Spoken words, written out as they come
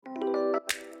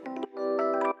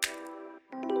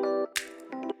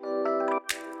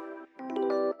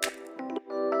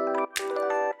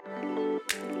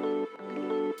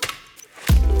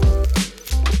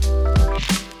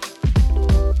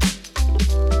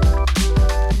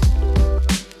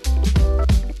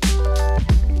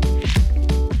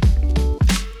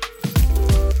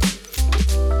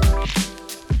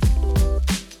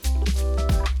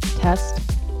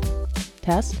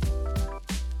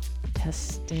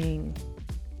Testing.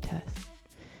 Test.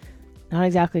 Not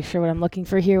exactly sure what I'm looking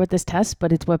for here with this test,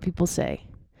 but it's what people say.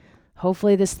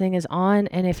 Hopefully this thing is on,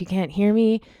 and if you can't hear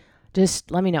me, just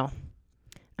let me know.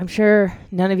 I'm sure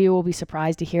none of you will be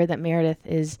surprised to hear that Meredith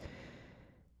is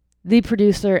the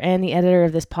producer and the editor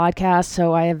of this podcast,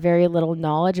 so I have very little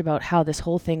knowledge about how this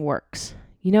whole thing works.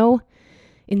 You know,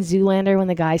 in Zoolander, when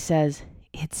the guy says,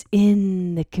 "It's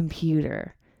in the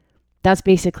computer," that's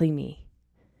basically me.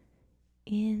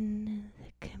 In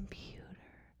the computer.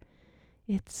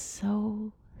 It's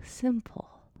so simple.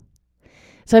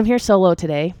 So I'm here solo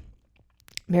today.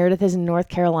 Meredith is in North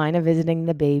Carolina visiting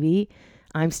the baby.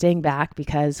 I'm staying back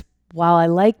because while I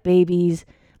like babies,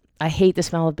 I hate the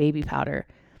smell of baby powder.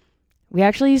 We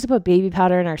actually used to put baby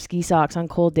powder in our ski socks on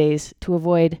cold days to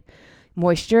avoid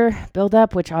moisture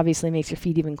buildup, which obviously makes your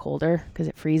feet even colder because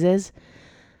it freezes.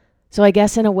 So I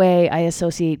guess in a way I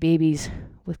associate babies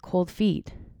with cold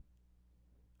feet.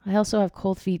 I also have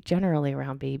cold feet generally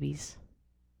around babies.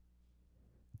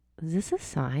 Is this a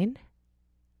sign?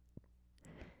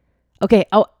 Okay.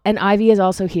 Oh, and Ivy is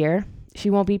also here. She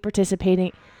won't be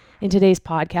participating in today's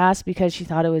podcast because she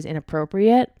thought it was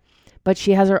inappropriate, but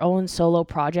she has her own solo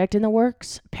project in the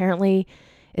works. Apparently,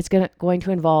 it's going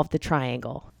to involve the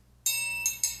triangle.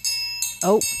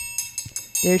 Oh,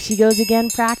 there she goes again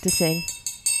practicing.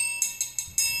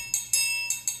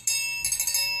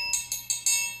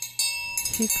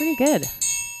 She's pretty good.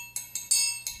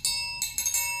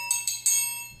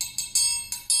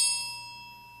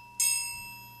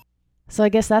 So I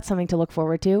guess that's something to look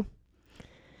forward to.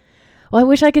 Well, I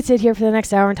wish I could sit here for the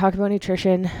next hour and talk about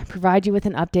nutrition, provide you with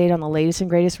an update on the latest and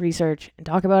greatest research, and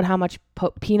talk about how much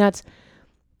peanuts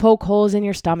poke holes in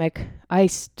your stomach. I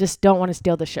just don't want to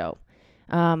steal the show.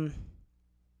 I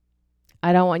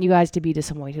don't want you guys to be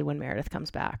disappointed when Meredith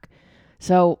comes back.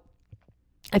 So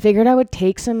I figured I would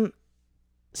take some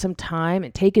time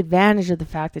and take advantage of the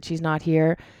fact that she's not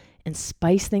here and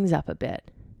spice things up a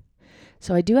bit.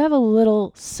 So I do have a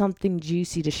little something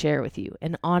juicy to share with you.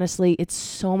 And honestly, it's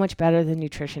so much better than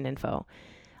nutrition info.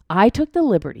 I took the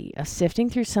liberty of sifting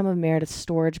through some of Meredith's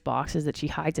storage boxes that she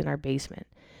hides in our basement.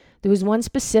 There was one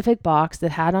specific box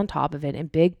that had on top of it in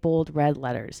big, bold red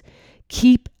letters,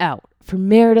 "Keep out, for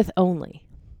Meredith only."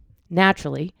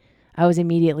 Naturally, I was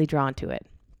immediately drawn to it.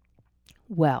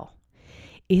 Well,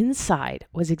 inside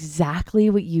was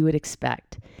exactly what you would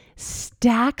expect.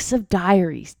 Stacks of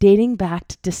diaries dating back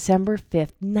to December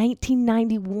 5th,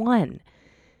 1991.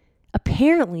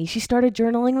 Apparently, she started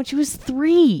journaling when she was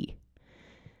 3.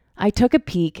 I took a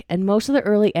peek, and most of the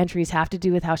early entries have to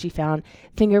do with how she found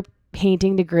finger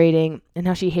painting degrading and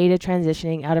how she hated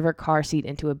transitioning out of her car seat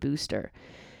into a booster.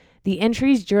 The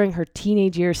entries during her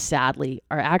teenage years, sadly,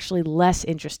 are actually less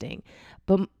interesting,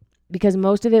 but because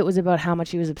most of it was about how much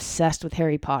she was obsessed with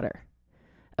Harry Potter.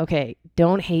 Okay,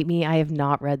 don't hate me. I have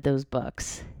not read those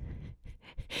books.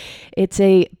 It's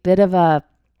a bit of a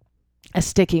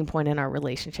sticking point in our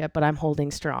relationship, but I'm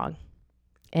holding strong.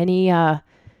 Any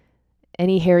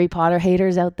Harry Potter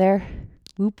haters out there?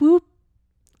 Whoop whoop.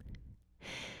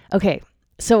 Okay,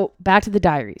 so back to the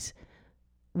diaries.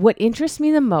 What interests me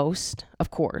the most,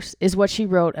 of course, is what she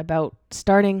wrote about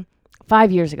starting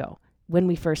 5 years ago when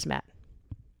we first met.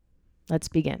 Let's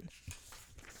begin.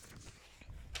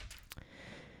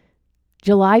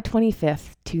 July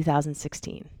 25th,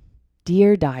 2016.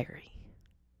 Dear Diary.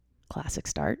 Classic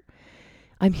start.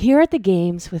 I'm here at the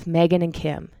games with Megan and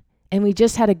Kim, and we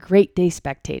just had a great day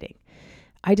spectating.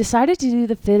 I decided to do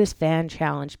the Fittest Fan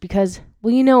Challenge because,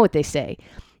 well, you know what they say.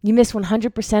 You miss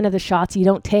 100% of the shots you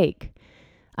don't take.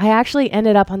 I actually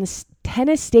ended up on the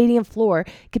tennis stadium floor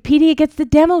competing against the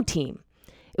demo team.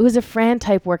 It was a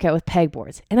Fran-type workout with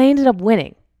pegboards, and I ended up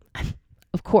winning.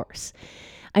 Of course.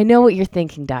 I know what you're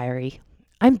thinking, Diary.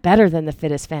 I'm better than the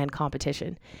Fittest Fan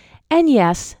competition. And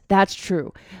yes, that's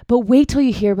true. But wait till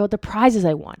you hear about the prizes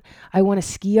I won. I won a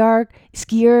ski erg,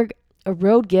 a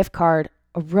road gift card,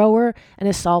 a rower, an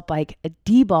assault bike, a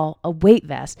D-ball, a weight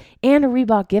vest, and a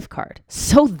Reebok gift card.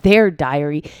 So there,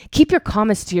 Diary. Keep your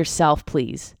comments to yourself,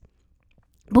 please.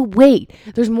 But wait,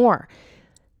 there's more.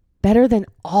 Better than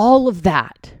all of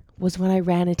that was when I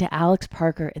ran into Alex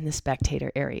Parker in the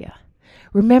spectator area.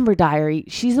 Remember, Diary,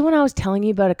 she's the one I was telling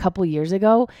you about a couple years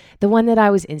ago, the one that I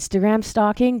was Instagram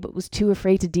stalking but was too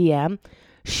afraid to DM.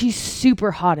 She's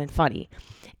super hot and funny.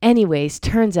 Anyways,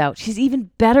 turns out she's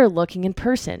even better looking in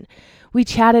person. We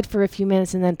chatted for a few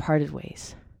minutes and then parted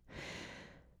ways.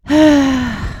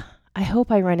 I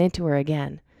hope I run into her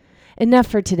again. Enough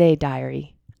for today,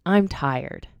 Diary. I'm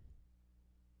tired.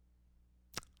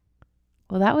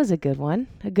 Well, that was a good one.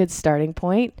 A good starting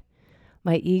point.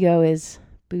 My ego is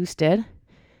boosted.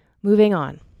 Moving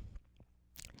on.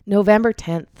 November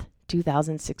 10th,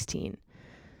 2016.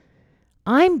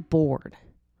 I'm bored.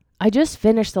 I just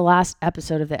finished the last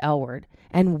episode of The L Word,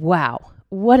 and wow,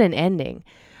 what an ending.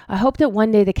 I hope that one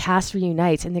day the cast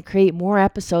reunites and they create more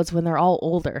episodes when they're all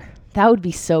older. That would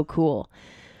be so cool.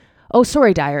 Oh,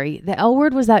 sorry, diary. The L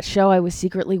Word was that show I was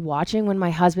secretly watching when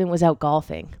my husband was out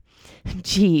golfing.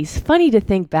 Geez, funny to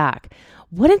think back.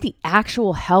 What in the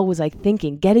actual hell was I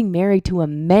thinking getting married to a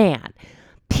man?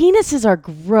 Penises are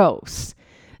gross.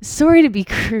 Sorry to be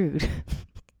crude,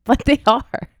 but they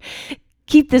are.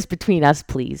 Keep this between us,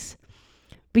 please.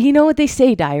 But you know what they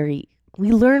say, diary.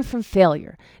 We learn from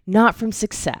failure, not from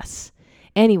success.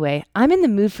 Anyway, I'm in the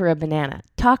mood for a banana.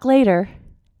 Talk later.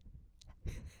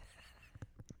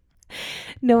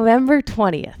 November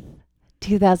 20th,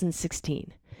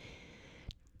 2016.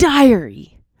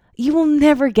 Diary, you will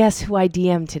never guess who I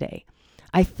DM'd today.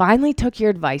 I finally took your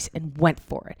advice and went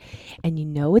for it. And you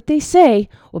know what they say,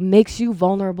 what makes you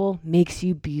vulnerable makes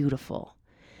you beautiful.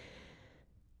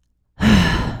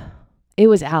 It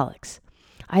was Alex.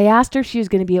 I asked her if she was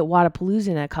going to be at Wodapalooza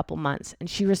in a couple months, and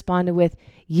she responded with,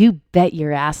 "You bet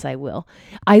your ass I will."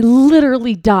 I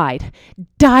literally died.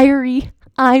 Diary,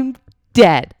 I'm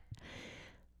dead.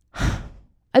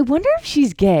 I wonder if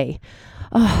she's gay.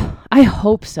 Oh, I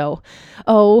hope so.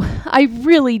 Oh, I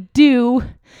really do.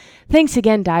 Thanks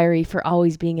again, diary, for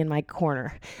always being in my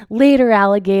corner. Later,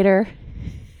 alligator.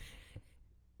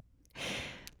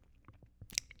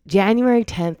 January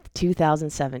 10th,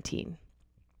 2017.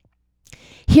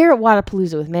 Here at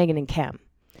Wodapalooza with Megan and Cam.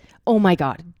 Oh my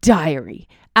God, diary.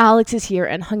 Alex is here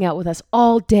and hung out with us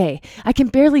all day. I can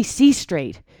barely see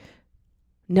straight.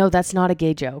 No, that's not a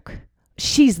gay joke.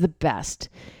 She's the best.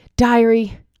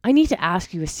 Diary, I need to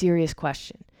ask you a serious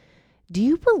question. Do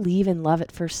you believe in love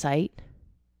at first sight?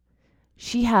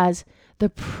 She has the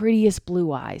prettiest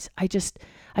blue eyes. I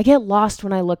get lost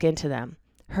when I look into them.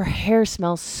 Her hair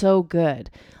smells so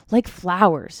good, like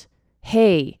flowers.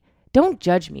 Hey, don't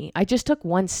judge me. I just took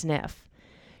one sniff.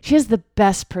 She has the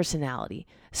best personality,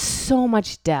 so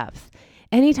much depth.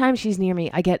 Anytime she's near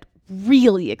me, I get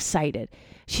really excited.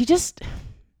 She just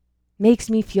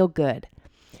makes me feel good.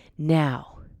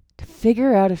 Now, to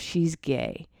figure out if she's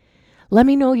gay. Let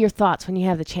me know your thoughts when you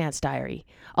have the chance, diary.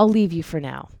 I'll leave you for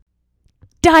now.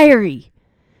 Diary!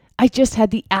 I just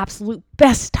had the absolute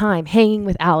best time hanging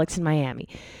with Alex in Miami.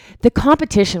 The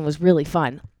competition was really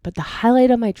fun, but the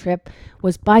highlight of my trip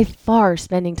was by far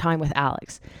spending time with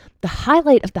Alex. The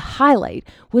highlight of the highlight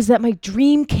was that my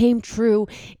dream came true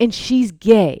and she's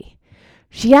gay.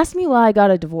 She asked me why I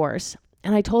got a divorce,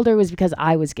 and I told her it was because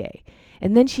I was gay.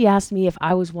 And then she asked me if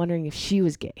I was wondering if she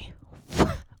was gay.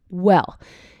 Well,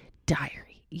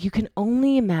 diary, you can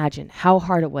only imagine how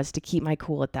hard it was to keep my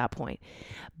cool at that point.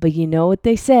 But you know what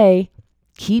they say,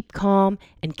 keep calm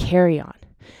and carry on.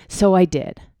 So I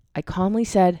did. I calmly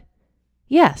said,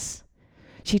 yes.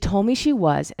 She told me she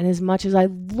was, and as much as I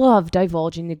love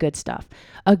divulging the good stuff,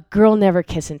 a girl never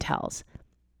kiss and tells.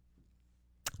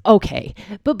 Okay,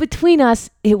 but between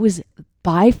us, it was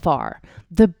by far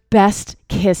the best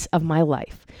kiss of my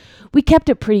life. We kept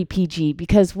it pretty PG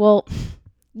because, well,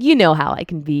 you know how I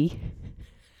can be.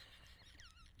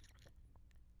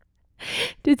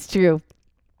 It's true.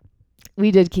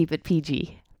 We did keep it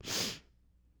PG.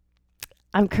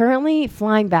 I'm currently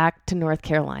flying back to North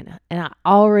Carolina, and I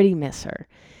already miss her.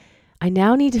 I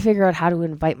now need to figure out how to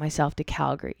invite myself to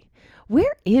Calgary.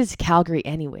 Where is Calgary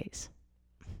anyways?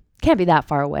 Can't be that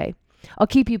far away. I'll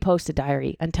keep you posted,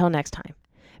 diary. Until next time.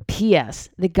 P.S.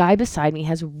 The guy beside me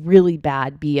has really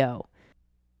bad BO.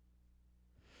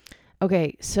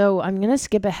 Okay, so I'm going to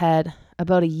skip ahead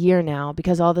about a year now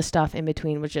because all the stuff in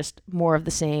between was just more of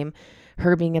the same.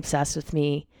 Her being obsessed with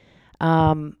me.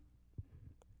 And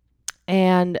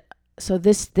so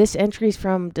this entry is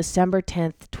from December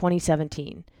 10th,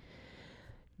 2017.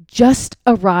 Just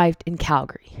arrived in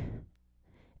Calgary.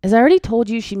 As I already told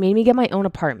you, she made me get my own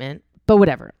apartment, but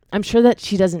whatever. I'm sure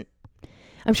it doesn't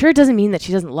mean that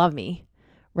she doesn't love me.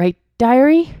 Right,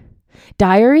 diary?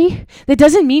 Diary? That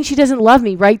doesn't mean she doesn't love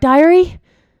me, right, diary?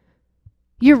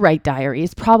 You're right, diary.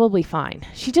 It's probably fine.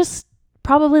 She just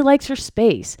probably likes her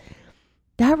space.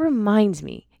 That reminds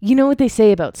me. You know what they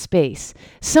say about space?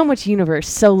 So much universe,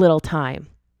 so little time.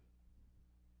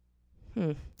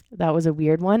 That was a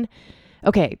weird one.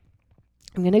 Okay,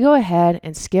 I'm going to go ahead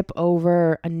and skip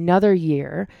over another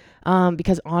year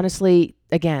because honestly,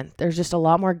 again, there's just a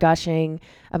lot more gushing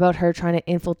about her trying to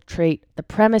infiltrate the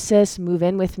premises, move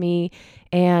in with me,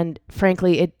 and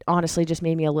frankly, it honestly just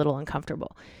made me a little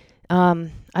uncomfortable.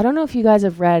 I don't know if you guys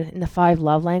have read In the 5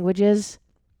 Love Languages.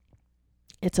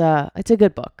 It's a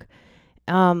good book.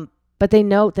 But they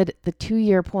note that the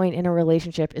 2-year point in a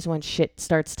relationship is when shit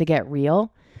starts to get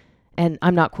real. And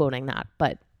I'm not quoting that,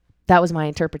 but that was my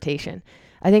interpretation.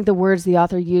 I think the words the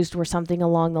author used were something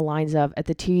along the lines of, at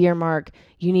the 2-year mark,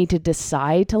 you need to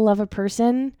decide to love a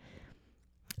person.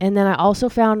 And then I also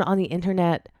found on the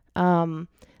internet,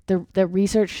 the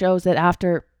research shows that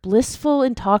after blissful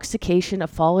intoxication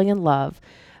of falling in love,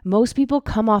 most people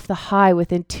come off the high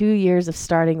within 2 years of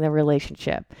starting the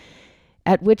relationship,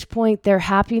 at which point their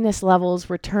happiness levels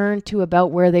return to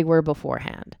about where they were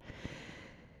beforehand.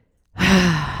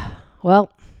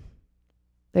 Well,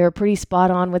 they were pretty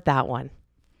spot on with that one.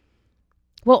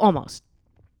 Well, almost.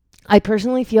 I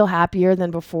personally feel happier than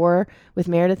before with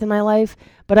Meredith in my life,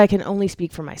 but I can only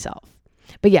speak for myself.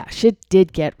 But yeah, shit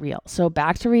did get real. So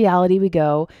back to reality we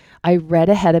go. I read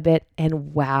ahead a bit,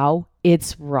 and wow,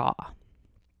 it's raw.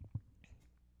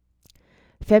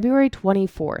 February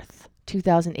 24th,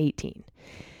 2018.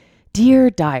 Dear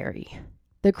Diary,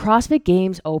 the CrossFit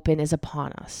Games Open is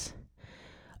upon us.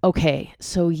 Okay,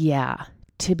 so yeah,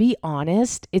 to be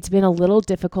honest, it's been a little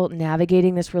difficult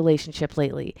navigating this relationship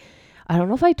lately. I don't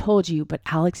know if I told you, but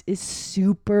Alex is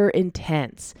super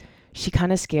intense. She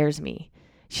kind of scares me.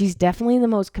 She's definitely the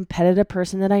most competitive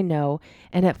person that I know,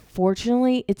 and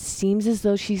unfortunately, it seems as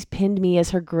though she's pinned me as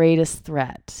her greatest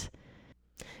threat.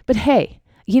 But hey,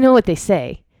 you know what they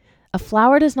say. A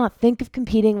flower does not think of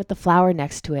competing with the flower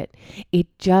next to it. It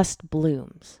just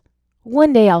blooms.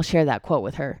 One day I'll share that quote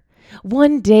with her.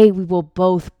 One day we will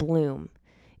both bloom.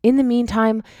 In the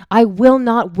meantime, I will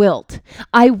not wilt.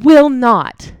 I will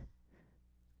not.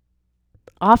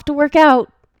 Off to work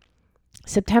out.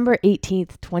 September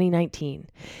 18th, 2019.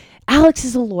 Alex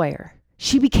is a lawyer.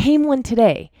 She became one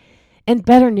today. And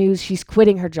better news, she's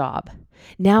quitting her job.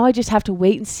 Now I just have to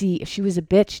wait and see if she was a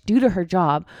bitch due to her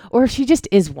job or if she just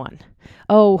is one.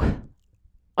 Oh,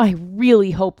 I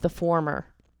really hope the former.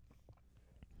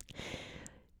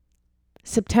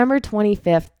 September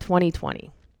 25th,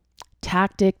 2020.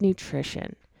 Tactic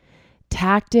Nutrition.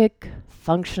 Tactic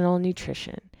Functional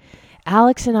Nutrition.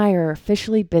 Alex and I are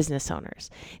officially business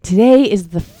owners. Today is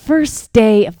the first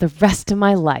day of the rest of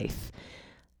my life.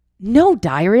 No,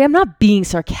 Diary, I'm not being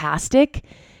sarcastic.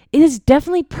 It is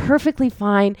definitely perfectly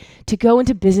fine to go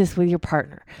into business with your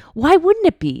partner. Why wouldn't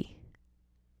it be?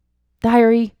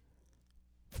 Diary,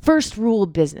 first rule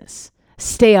of business,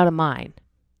 stay out of mine.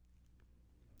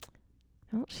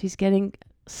 Oh, she's getting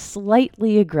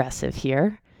slightly aggressive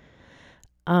here.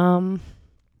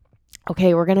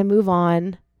 Okay, we're going to move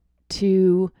on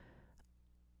to,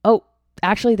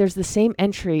 actually there's the same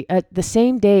entry, the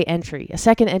same day entry, a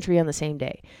second entry on the same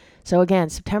day. So again,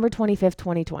 September 25th,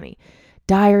 2020.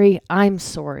 Diary, I'm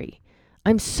sorry.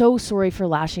 I'm so sorry for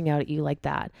lashing out at you like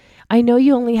that. I know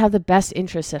you only have the best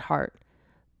interests at heart,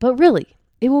 but really,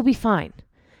 it will be fine.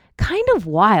 Kind of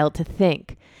wild to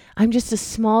think. I'm just a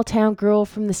small town girl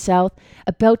from the South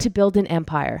about to build an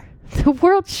empire. The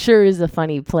world sure is a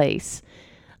funny place.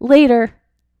 Later,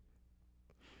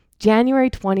 January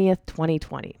 20th,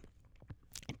 2020.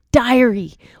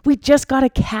 Diary, we just got a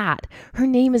cat. Her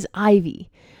name is Ivy.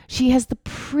 She has the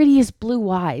prettiest blue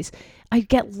eyes. I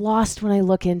get lost when I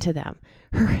look into them.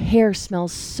 Her hair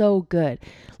smells so good,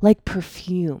 like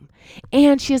perfume.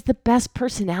 And she has the best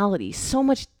personality, so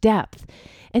much depth.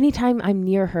 Anytime I'm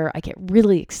near her, I get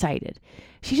really excited.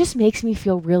 She just makes me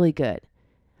feel really good.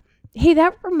 Hey,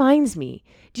 that reminds me.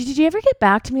 Did you ever get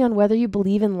back to me on whether you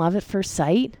believe in love at first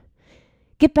sight?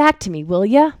 Get back to me, will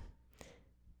ya?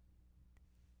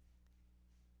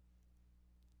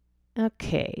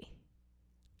 Okay.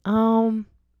 I'm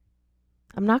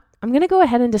going to go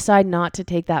ahead and decide not to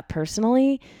take that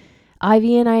personally.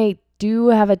 Ivy and I do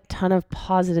have a ton of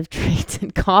positive traits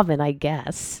in common, I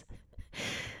guess.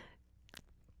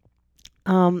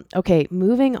 Okay,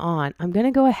 moving on. I'm going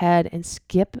to go ahead and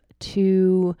skip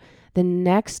to the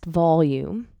next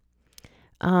volume.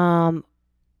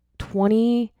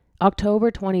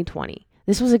 October 2020.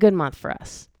 This was a good month for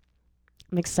us.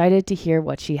 I'm excited to hear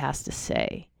what she has to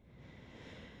say.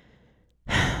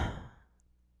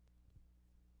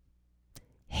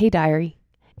 Hey, Diary.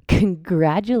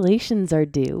 Congratulations are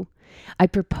due. I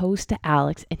proposed to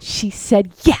Alex and she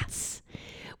said yes.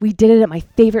 We did it at my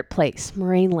favorite place,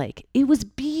 Moraine Lake. It was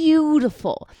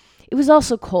beautiful. It was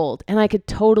also cold, and I could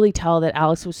totally tell that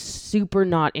Alex was super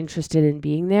not interested in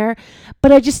being there,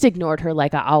 but I just ignored her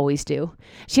like I always do.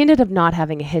 She ended up not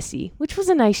having a hissy, which was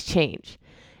a nice change.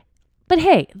 But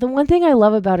hey, the one thing I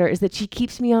love about her is that she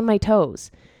keeps me on my toes.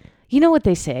 You know what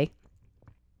they say?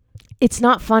 It's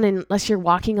not fun unless you're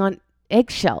walking on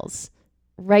eggshells.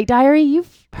 Right, Diary?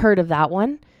 You've heard of that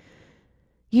one.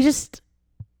 You just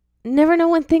never know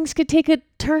when things could take a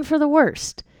turn for the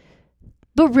worst.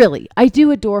 But really, I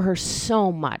do adore her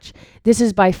so much. This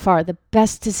is by far the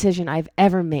best decision I've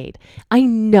ever made. I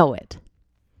know it.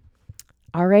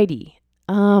 Alrighty.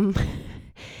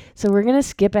 So we're going to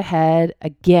skip ahead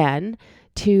again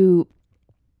to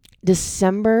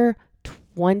December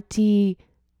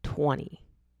 2020.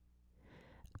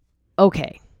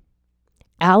 Okay.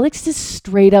 Alex is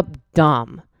straight up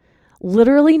dumb.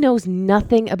 Literally knows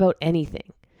nothing about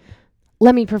anything.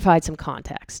 Let me provide some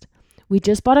context. We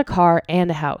just bought a car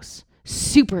and a house.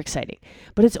 Super exciting.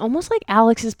 But it's almost like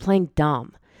Alex is playing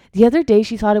dumb. The other day,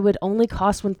 she thought it would only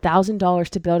cost $1,000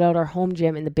 to build out our home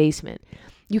gym in the basement.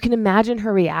 You can imagine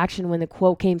her reaction when the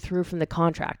quote came through from the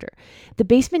contractor. The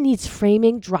basement needs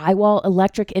framing, drywall,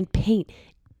 electric, and paint.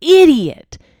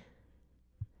 Idiot!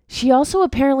 She also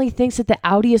apparently thinks that the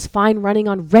Audi is fine running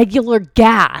on regular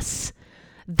gas.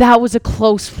 That was a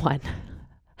close one.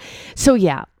 So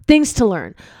yeah, things to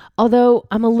learn. Although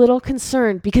I'm a little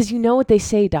concerned because you know what they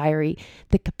say, diary.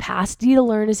 The capacity to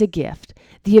learn is a gift.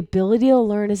 The ability to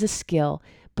learn is a skill,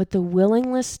 but the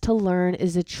willingness to learn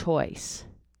is a choice.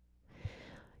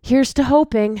 Here's to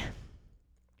hoping.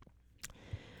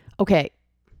 Okay,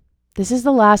 this is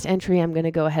the last entry I'm going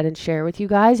to go ahead and share with you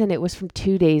guys, and it was from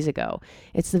 2 days ago.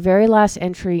 It's the very last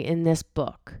entry in this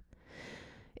book.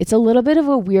 It's a little bit of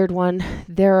a weird one.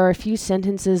 There are a few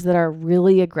sentences that are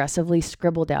really aggressively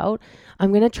scribbled out. I'm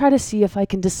going to try to see if I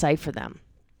can decipher them.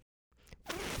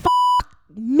 Fuck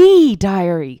me,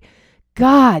 diary.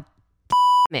 God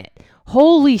damn it.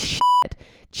 Holy shit.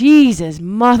 Jesus,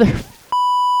 mother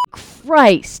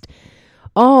Christ.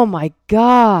 Oh my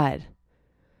God.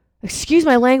 Excuse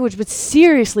my language, but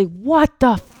seriously, what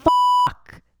the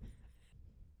fuck?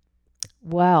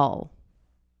 Well,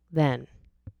 then.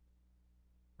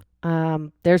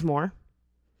 There's more.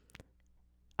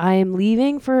 I am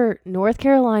leaving for North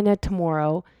Carolina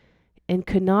tomorrow and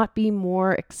could not be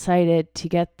more excited to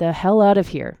get the hell out of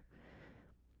here.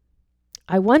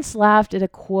 I once laughed at a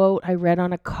quote I read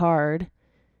on a card.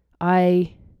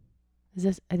 I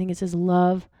think it says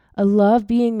love. I love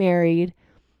being married.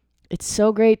 It's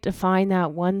so great to find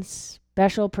that one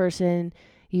special person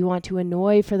you want to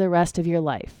annoy for the rest of your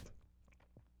life.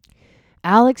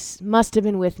 Alex must have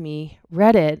been with me,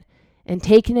 read it, and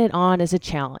taken it on as a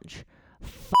challenge.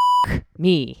 Fuck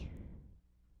me.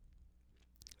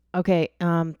 Okay,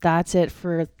 that's it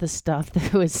for the stuff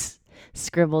that was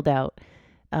scribbled out.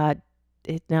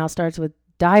 It now starts with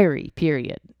diary,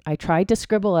 period. I tried to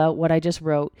scribble out what I just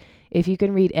wrote. If you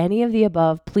can read any of the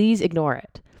above, please ignore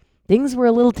it. Things were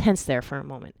a little tense there for a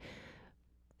moment.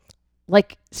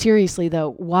 Like, seriously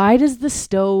though, why does the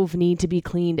stove need to be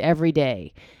cleaned every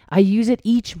day? I use it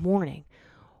each morning.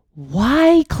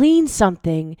 Why clean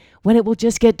something when it will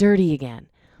just get dirty again?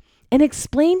 And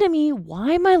explain to me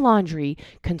why my laundry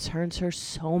concerns her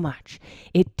so much.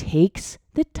 It takes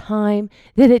the time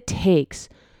that it takes.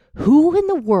 Who in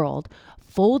the world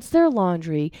folds their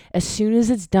laundry as soon as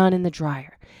it's done in the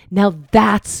dryer? Now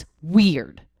that's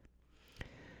weird.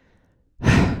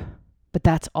 But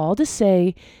that's all to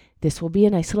say, this will be a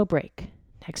nice little break.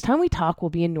 Next time we talk, we'll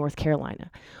be in North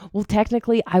Carolina. Well,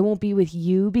 technically, I won't be with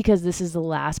you because this is the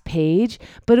last page,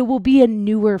 but it will be a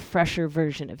newer, fresher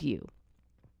version of you.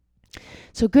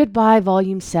 So goodbye,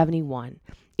 volume 71.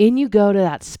 In you go to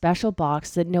that special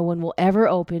box that no one will ever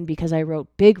open because I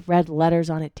wrote big red letters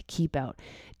on it to keep out.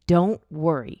 Don't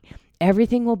worry.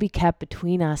 Everything will be kept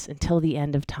between us until the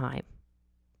end of time.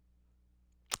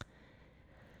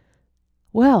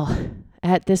 Well,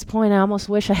 at this point, I almost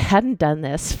wish I hadn't done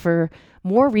this for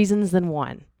more reasons than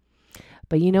one.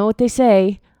 But you know what they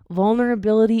say,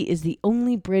 vulnerability is the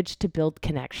only bridge to build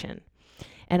connection.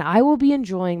 And I will be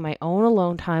enjoying my own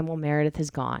alone time while Meredith is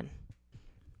gone.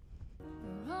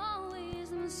 You're always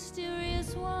the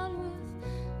mysterious one with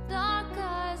dark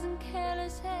eyes and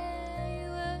careless hair.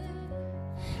 You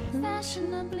were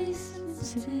fashionably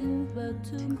sensitive, but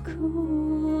too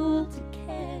cool to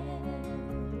care.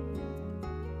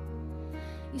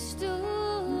 You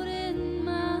stood in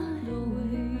my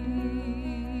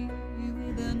doorway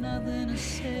with nothing to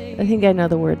say. I think I know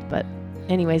the words, but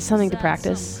anyways, something to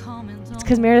practice. It's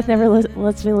because Meredith never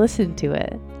lets me listen to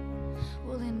it.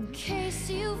 Well, in case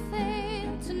you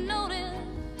fail to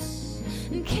notice,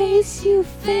 In case you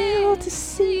fail to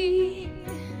see,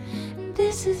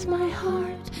 this is my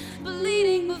heart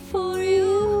bleeding before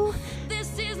you.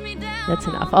 This is me down. That's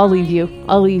enough. I'll leave you.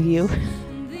 I'll leave you.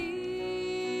 These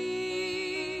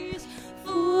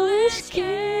foolish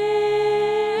games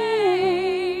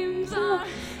are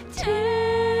tearing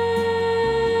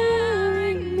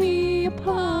me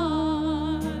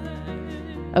apart.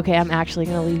 Okay, I'm actually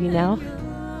going to leave you now.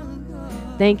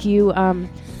 Thank you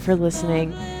for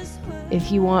listening.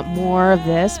 If you want more of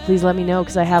this, please let me know,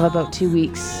 because I have about 2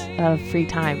 weeks of free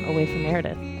time away from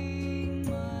Meredith.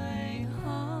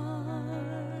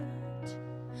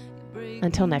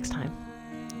 Until next time.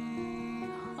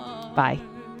 Bye.